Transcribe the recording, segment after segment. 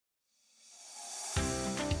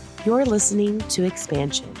You're listening to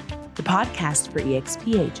Expansion, the podcast for eXp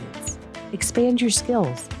agents. Expand your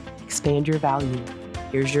skills, expand your value.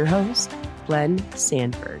 Here's your host, Glenn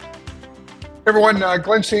Sanford. Hey everyone,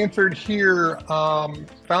 Glenn Sanford here,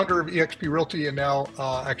 founder of eXp Realty and now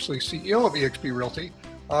actually CEO of eXp Realty.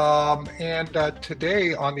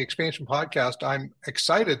 Today on the Expansion podcast, I'm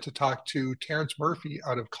excited to talk to Terrence Murphy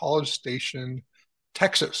out of College Station,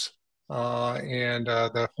 Texas, and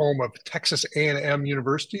the home of Texas A&M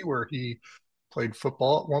University, where he played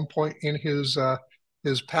football at one point in his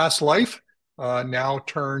past life. Now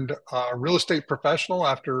turned real estate professional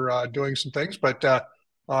after doing some things, but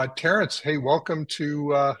Terrence, hey, welcome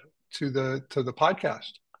to the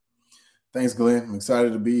podcast. Thanks, Glenn. I'm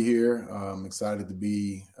excited to be here. I'm excited to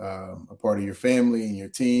be a part of your family and your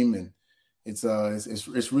team, and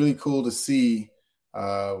it's really cool to see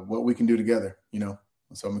what we can do together.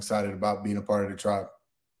 So I'm excited about being a part of the tribe.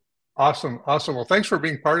 Awesome. Well, thanks for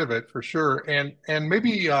being part of it for sure. And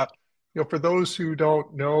maybe for those who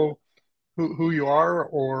don't know who you are,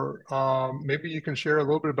 or maybe you can share a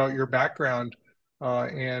little bit about your background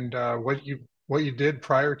and what you did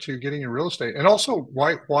prior to getting in real estate, and also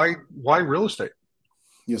why real estate?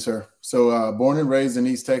 Yes, sir. So born and raised in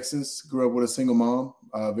East Texas, grew up with a single mom,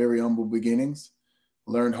 very humble beginnings,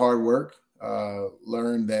 learned hard work,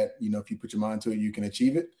 learned that, if you put your mind to it, you can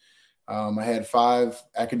achieve it. I had 5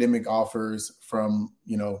 academic offers from,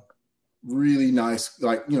 really nice,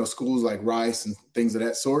 schools like Rice and things of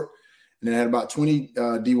that sort. And then I had about 20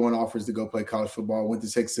 D1 offers to go play college football. Went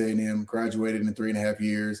to Texas A&M, graduated in 3.5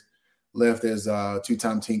 years, left as a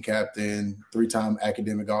 2-time team captain, 3-time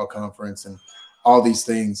academic all-conference, and all these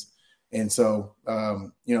things. And so,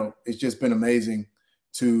 it's just been amazing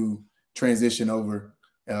to transition over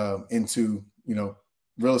into,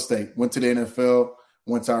 real estate. Went to the NFL.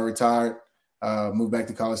 Once I retired, moved back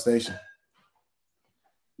to College Station.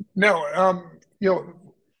 Now,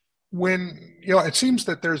 when it seems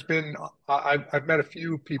that there's been, I've met a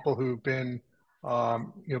few people who've been,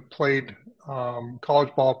 played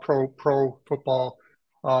college ball, pro football,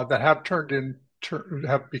 that have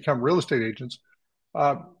have become real estate agents.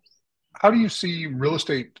 How do you see real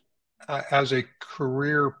estate as a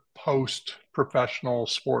career post professional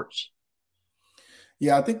sports?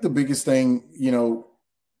 Yeah, I think the biggest thing,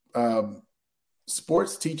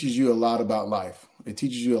 sports teaches you a lot about life. It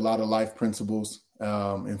teaches you a lot of life principles.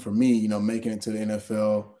 And for me, making it to the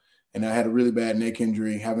NFL, and I had a really bad neck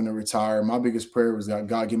injury, having to retire. My biggest prayer was that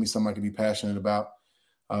God give me something I could be passionate about.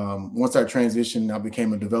 Once I transitioned, I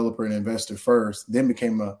became a developer and investor first, then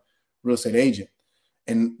became a real estate agent.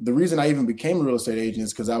 And the reason I even became a real estate agent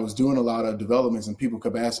is because I was doing a lot of developments and people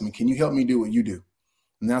kept asking me, can you help me do what you do?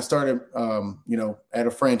 And I started, at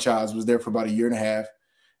a franchise, was there for about 1.5 years.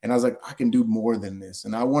 And I was like, I can do more than this.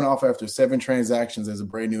 And I went off after 7 transactions as a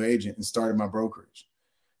brand new agent and started my brokerage.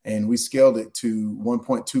 And we scaled it to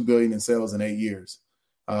 $1.2 billion in sales in 8 years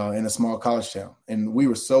in a small college town. And we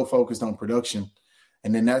were so focused on production.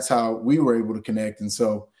 And then that's how we were able to connect. And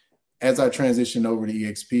so as I transitioned over to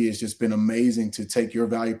eXp, it's just been amazing to take your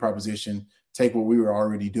value proposition, take what we were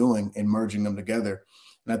already doing and merging them together.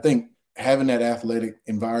 And I think having that athletic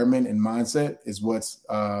environment and mindset is what's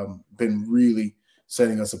been really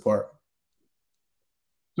setting us apart.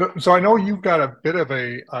 So I know you've got a bit of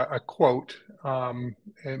a quote, and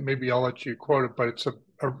maybe I'll let you quote it, but it's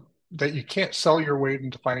that you can't sell your way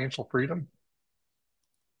into financial freedom.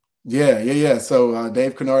 Yeah. So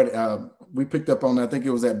Dave Kennard, we picked up on, I think it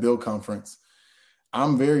was at Bill Conference.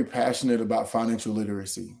 I'm very passionate about financial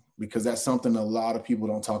literacy because that's something a lot of people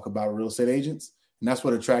don't talk about, real estate agents. And that's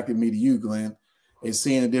what attracted me to you, Glenn, is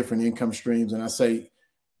seeing the different income streams. And I say,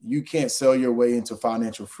 you can't sell your way into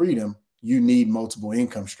financial freedom. You need multiple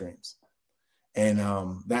income streams. And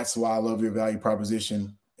that's why I love your value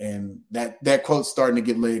proposition. And that quote's starting to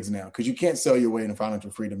get legs now, because you can't sell your way into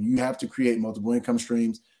financial freedom. You have to create multiple income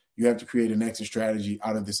streams. You have to create an exit strategy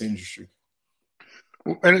out of this industry.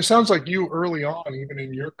 And it sounds like you early on, even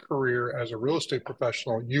in your career as a real estate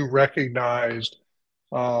professional, you recognized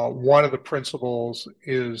one of the principles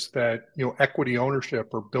is that, equity ownership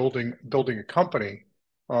or building a company,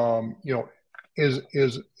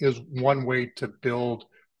 is one way to build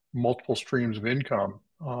multiple streams of income.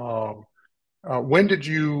 When did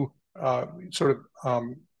you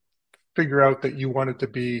figure out that you wanted to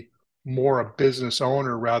be more a business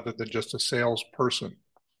owner rather than just a salesperson?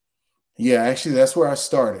 Yeah, actually, that's where I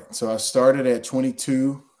started. So I started at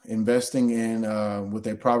 22 investing in with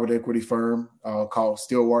a private equity firm called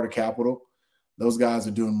Stillwater Capital. Those guys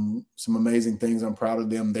are doing some amazing things. I'm proud of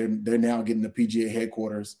them. They're now getting the PGA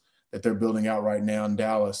headquarters that they're building out right now in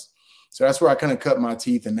Dallas. So that's where I kind of cut my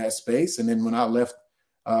teeth in that space. And then when I left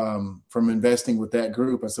from investing with that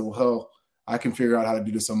group. I said, well, hell, I can figure out how to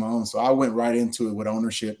do this on my own. So I went right into it with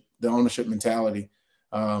the ownership mentality.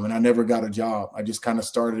 And I never got a job. I just kind of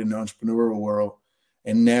started in the entrepreneurial world.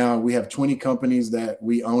 And now we have 20 companies that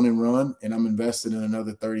we own and run, and I'm invested in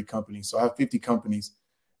another 30 companies. So I have 50 companies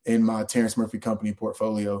in my Terrence Murphy company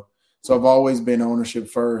portfolio. So I've always been ownership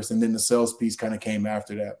first, and then the sales piece kind of came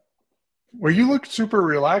after that. Well, you look super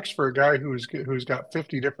relaxed for a guy who's got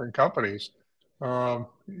 50 different companies. How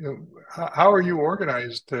are you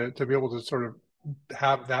organized to be able to sort of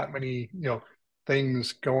have that many,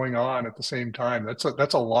 things going on at the same time?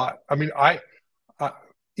 That's a lot. I mean, I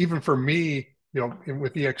even for me,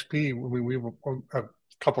 with eXp, we have a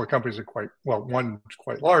couple of companies that one's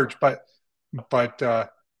quite large, but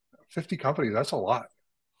 50 companies, that's a lot.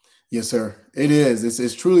 Yes, sir. It is.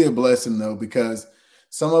 It's truly a blessing, though, because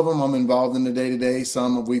some of them I'm involved in the day-to-day.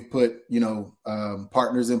 Some we've put,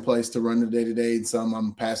 partners in place to run the day-to-day. And some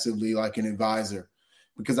I'm passively like an advisor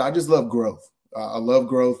because I just love growth. I love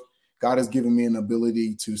growth. God has given me an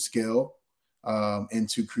ability to scale and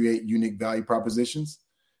to create unique value propositions.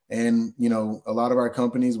 And, a lot of our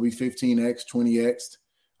companies, we 15X, 20X.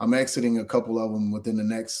 I'm exiting a couple of them within the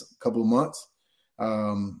next couple of months.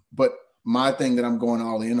 But my thing that I'm going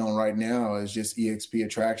all in on right now is just eXp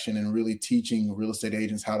attraction and really teaching real estate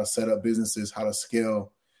agents how to set up businesses, how to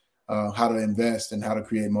scale, how to invest, and how to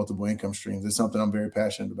create multiple income streams. It's something I'm very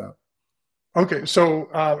passionate about. Okay, so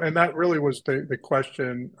and that really was the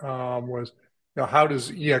question was, how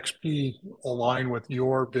does eXp align with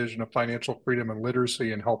your vision of financial freedom and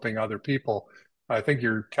literacy and helping other people? I think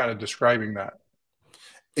you're kind of describing that.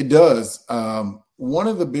 It does. One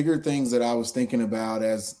of the bigger things that I was thinking about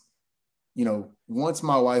as once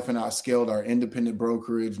my wife and I scaled our independent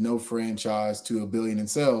brokerage, no franchise, to $1 billion in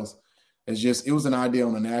sales, it was an idea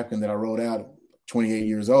on a napkin that I wrote out at 28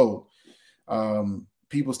 years old.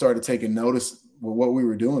 People started taking notice with what we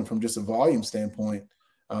were doing from just a volume standpoint.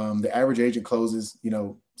 The average agent closes,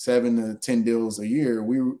 7 to 10 deals a year.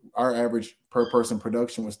 Our average per person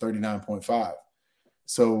production was 39.5.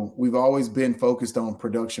 So we've always been focused on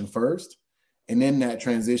production first. And in that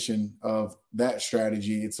transition of that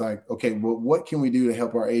strategy, it's like, okay, well, what can we do to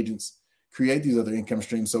help our agents create these other income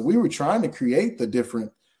streams? So we were trying to create the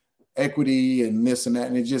different equity and this and that.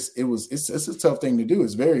 And it's a tough thing to do.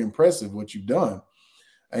 It's very impressive what you've done.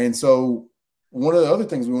 And so one of the other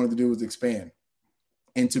things we wanted to do was expand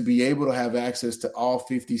and to be able to have access to all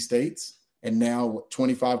 50 states and now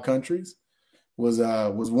 25 countries was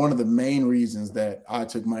one of the main reasons that I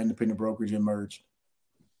took my independent brokerage and merged.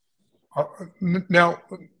 Now,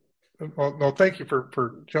 well, thank you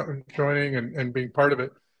for joining and being part of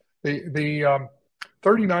it. The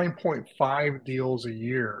 39.5 deals a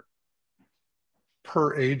year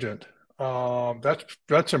per agent.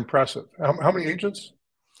 That's impressive. How many agents?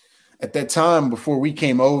 At that time, before we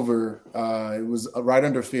came over, it was right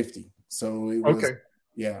under 50. So it was, okay.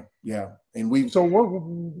 Yeah. And so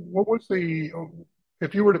what was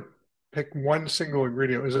if you were to pick one single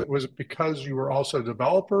ingredient, was it because you were also a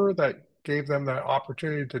developer that gave them that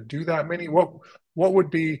opportunity to do that many? What was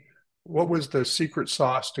the secret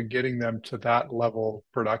sauce to getting them to that level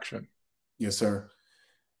of production? Yes, sir.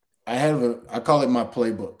 I call it my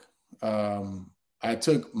playbook. I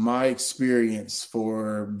took my experience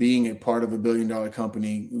for being a part of $1 billion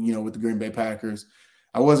company, with the Green Bay Packers.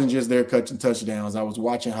 I wasn't just there catching touchdowns. I was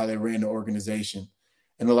watching how they ran the organization.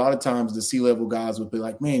 And a lot of times the C-level guys would be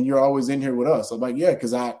like, man, you're always in here with us. I'm like, yeah,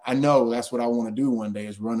 because I know that's what I want to do one day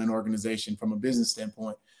is run an organization from a business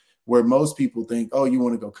standpoint where most people think, oh, you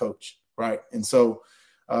want to go coach, right? And so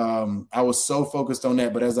I was so focused on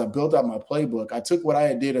that. But as I built out my playbook, I took what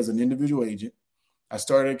I did as an individual agent. I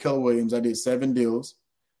started at Keller Williams. I did 7 deals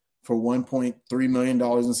for $1.3 million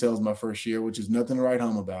in sales my first year, which is nothing to write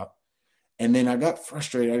home about. And then I got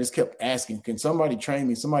frustrated. I just kept asking, can somebody train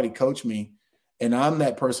me? Somebody coach me? And I'm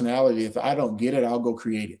that personality. If I don't get it, I'll go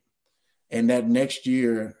create it. And that next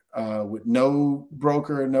year, with no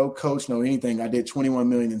broker, no coach, no anything, I did 21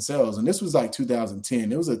 million in sales. And this was like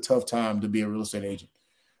 2010. It was a tough time to be a real estate agent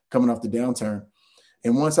coming off the downturn.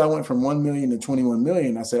 And once I went from 1 million to 21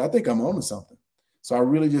 million, I said, I think I'm on to something. So I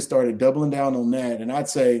really just started doubling down on that. And I'd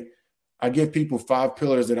say I give people 5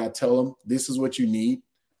 pillars that I tell them, this is what you need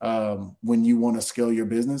when you want to scale your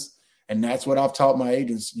business. And that's what I've taught my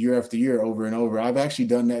agents year after year, over and over. I've actually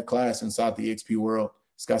done that class inside the eXp world.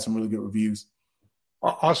 It's got some really good reviews.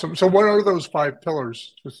 Awesome. So what are those 5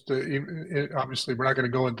 pillars? Just obviously, we're not going to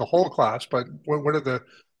go into the whole class, but what are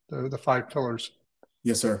the 5 pillars?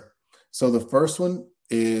 Yes, sir. So the first one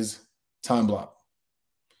is time block.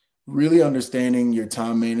 Really understanding your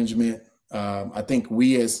time management. I think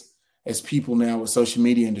we as as people now with social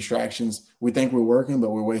media and distractions, we think we're working,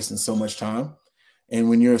 but we're wasting so much time. And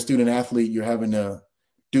when you're a student athlete, you're having to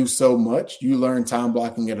do so much. You learn time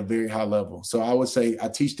blocking at a very high level. So I would say I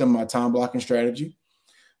teach them my time blocking strategy.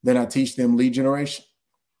 Then I teach them lead generation.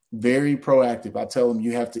 Very proactive. I tell them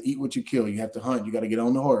you have to eat what you kill. You have to hunt. You got to get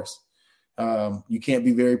on the horse. You can't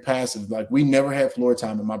be very passive. Like, we never had floor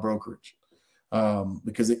time in my brokerage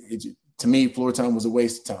because to me, floor time was a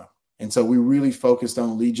waste of time. And so we really focused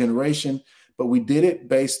on lead generation, but we did it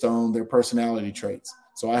based on their personality traits.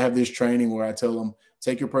 So I have this training where I tell them,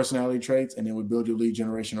 take your personality traits, and then we build your lead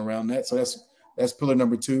generation around that. So that's pillar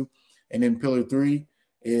number 2. And then pillar 3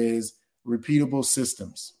 is repeatable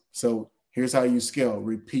systems. So here's how you scale: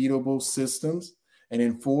 repeatable systems. And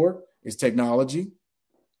then 4 is technology.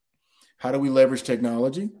 How do we leverage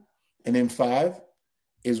technology? And then 5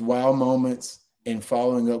 is wow moments and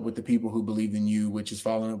following up with the people who believe in you, which is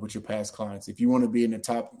following up with your past clients. If you want to be in the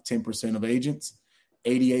top 10% of agents,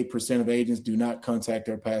 88% of agents do not contact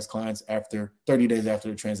their past clients after 30 days after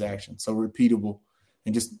the transaction. So repeatable,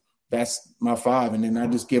 and just that's my 5. And then I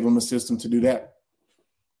just give them a system to do that.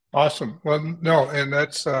 Awesome. Well, no, and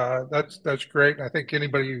that's great. I think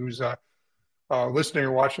anybody who's listening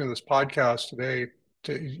or watching this podcast today,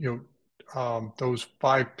 those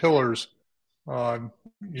 5 pillars,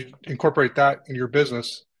 you incorporate that in your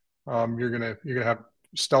business, you're gonna have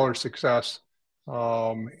stellar success.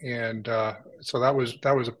 So that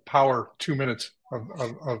was a power 2 minutes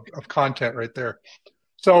of content right there.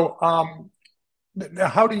 So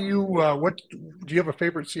how do you what do you have a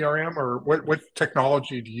favorite CRM, or what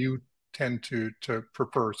technology do you tend to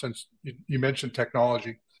prefer, since you mentioned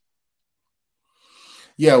technology?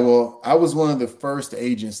 Yeah, well, I was one of the first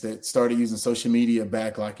agents that started using social media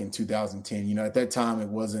back like in 2010. At that time it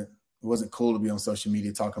wasn't cool to be on social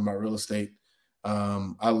media talking about real estate.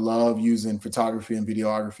 I love using photography and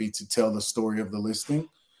videography to tell the story of the listing.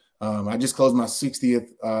 I just closed my 60th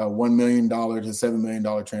 $1 million to $7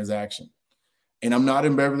 million transaction. And I'm not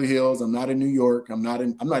in Beverly Hills. I'm not in New York. I'm not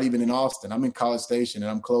even in Austin. I'm in College Station,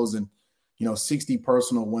 and I'm closing, 60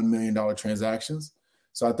 personal $1 million transactions.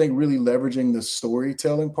 So I think really leveraging the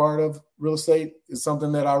storytelling part of real estate is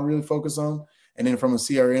something that I really focus on. And then from a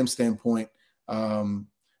CRM standpoint,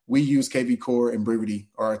 we use KV Core and Brivity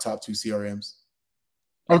are our top 2 CRMs.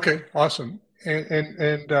 Okay, awesome.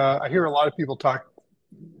 And I hear a lot of people talk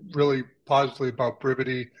really positively about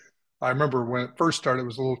Brivity. I remember when it first started, it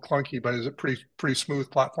was a little clunky, but is it pretty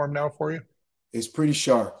smooth platform now for you? It's pretty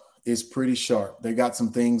sharp. They got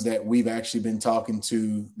some things that we've actually been talking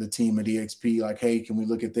to the team at eXp, like, hey, can we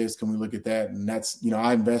look at this? Can we look at that? And that's,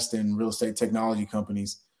 I invest in real estate technology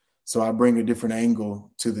companies. So I bring a different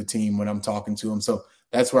angle to the team when I'm talking to them. So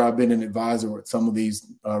that's where I've been an advisor with some of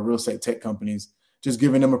these real estate tech companies, just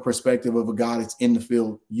giving them a perspective of a guy that's in the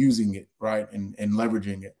field using it, right, and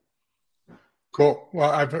leveraging it. Cool.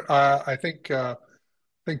 Well, I think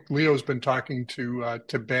Leo's been talking to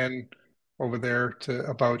Ben over there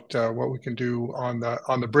about what we can do on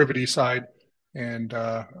the Brivity side, and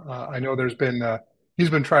I know he's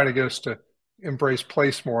been trying to get us to embrace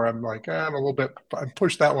Place more. I'm like, I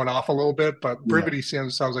pushed that one off a little bit, but Brivity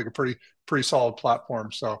sounds like a pretty solid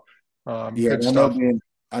platform. So good stuff.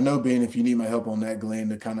 I know, Ben, if you need my help on that, Glenn,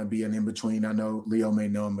 to kind of be an in-between. I know Leo may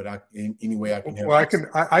know him, but any way I can help. Well,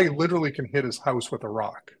 I literally can hit his house with a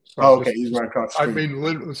rock. So okay. He's right across the street. I mean,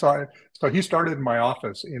 literally, so he started in my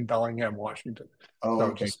office in Bellingham, Washington. Oh,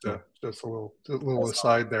 okay. Just a little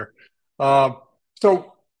aside there.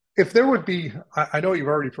 So if there would be, I know you've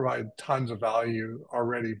already provided tons of value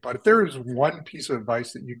already, but if there is one piece of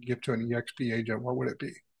advice that you could give to an eXp agent, what would it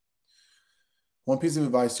be? One piece of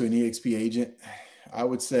advice to an eXp agent, I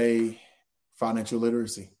would say financial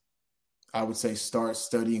literacy. I would say start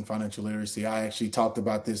studying financial literacy. I actually talked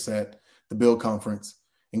about this at the Build conference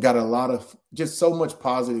and got a lot of just so much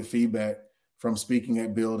positive feedback from speaking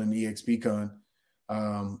at Build and eXpCon.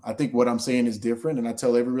 I think what I'm saying is different. And I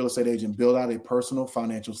tell every real estate agent, build out a personal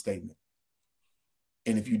financial statement.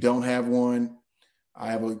 And if you don't have one,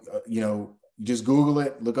 just Google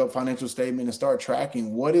it, look up financial statement and start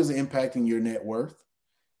tracking what is impacting your net worth,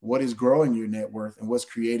 what is growing your net worth, and what's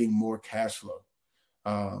creating more cash flow.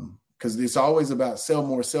 Because it's always about sell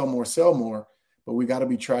more, sell more, sell more, but we got to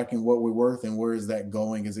be tracking what we're worth and where is that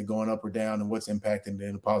going? Is it going up or down, and what's impacting it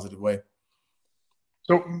in a positive way?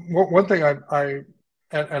 So one thing I'd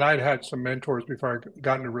had some mentors before I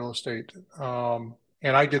got into real estate, and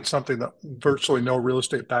I did something that virtually no real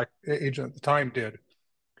estate back agent at the time did,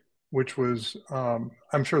 which was,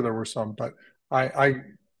 I'm sure there were some, but I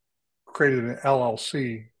created an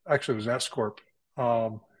LLC, actually it was S Corp,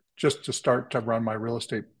 just to start to run my real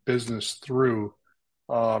estate business through.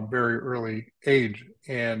 very early age.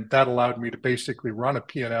 And that allowed me to basically run a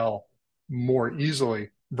P&L more easily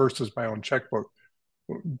versus my own checkbook.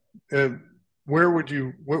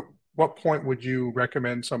 What point would you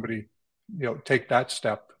recommend somebody, take that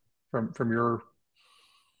step from your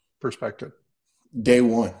perspective? Day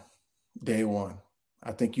one.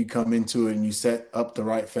 I think you come into it and you set up the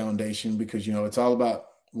right foundation because, it's all about,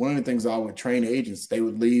 one of the things I would train agents, they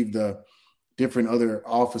would leave the different other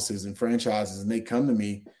offices and franchises and they come to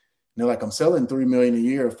me and they're like, I'm selling $3 million a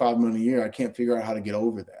year or $5 million a year. I can't figure out how to get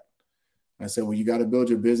over that. And I said, well, you got to build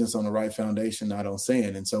your business on the right foundation, not on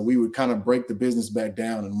sand. And so we would kind of break the business back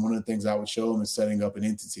down. And one of the things I would show them is setting up an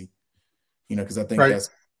entity, because I think that's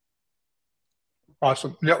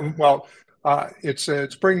awesome. Yeah, well,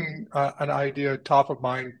 it's bringing an idea top of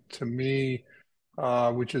mind to me,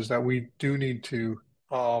 which is that we do need to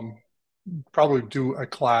probably do a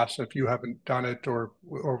class if you haven't done it, or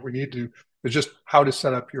we need to. It's just how to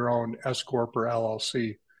set up your own S corp or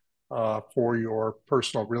LLC for your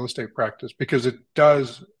personal real estate practice, because it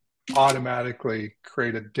does automatically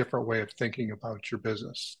create a different way of thinking about your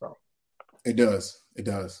business. So it does,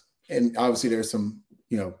 and obviously there's some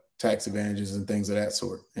tax advantages and things of that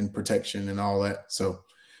sort, and protection and all that. So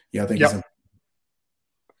yeah, I think it's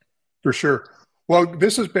for sure. Well,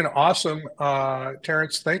 this has been awesome.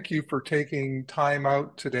 Terrence, thank you for taking time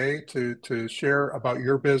out today to share about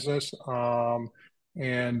your business.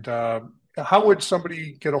 And how would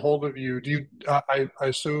somebody get a hold of you? I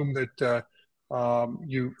assume that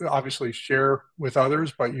you obviously share with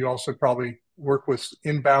others, but you also probably work with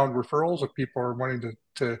inbound referrals. If people are wanting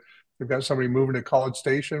to you've got somebody moving to College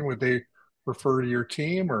Station, would they refer to your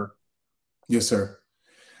team or? Yes, sir.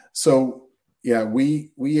 So yeah,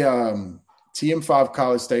 we TM5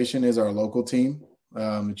 College Station is our local team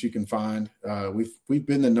that you can find. We've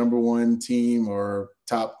been the number one team or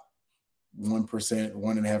top 1%,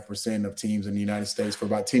 1.5% of teams in the United States for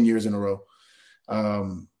about 10 years in a row.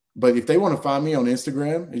 But if they want to find me on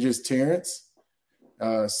Instagram, it's just Terrence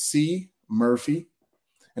C. Murphy.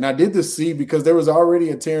 And I did the C because there was already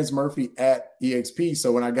a Terrence Murphy at eXp.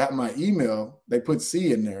 So when I got my email, they put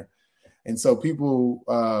C in there. And so people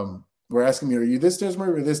were asking me, are you this Terrence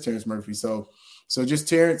Murphy or this Terrence Murphy? So just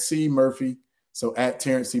Terrence C. Murphy. So at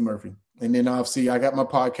Terrence C. Murphy. And then obviously I got my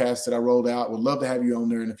podcast that I rolled out. Would love to have you on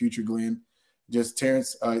there in the future, Glenn. Just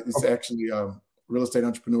Terrence. It's actually Real Estate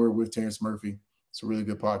Entrepreneur with Terrence Murphy. It's a really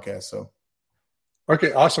good podcast. So.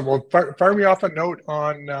 Okay, awesome. Well, fire me off a note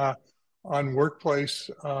on Workplace,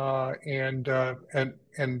 and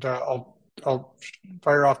I'll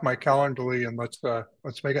fire off my Calendly and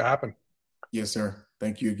let's make it happen. Yes, sir.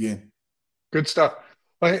 Thank you again. Good stuff.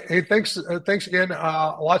 Hey, thanks again.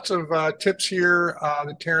 Lots of tips here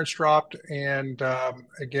that Terrence dropped, and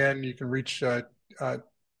again, you can reach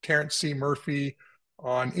Terrence C. Murphy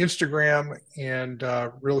on Instagram, and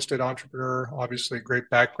real estate entrepreneur. Obviously, a great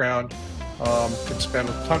background. Could spend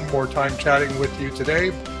a ton more time chatting with you today,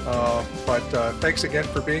 but thanks again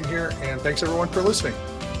for being here, and thanks everyone for listening.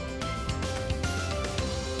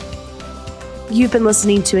 You've been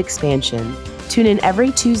listening to Expansion. Tune in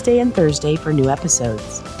every Tuesday and Thursday for new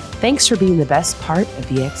episodes. Thanks for being the best part of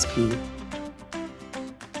eXp.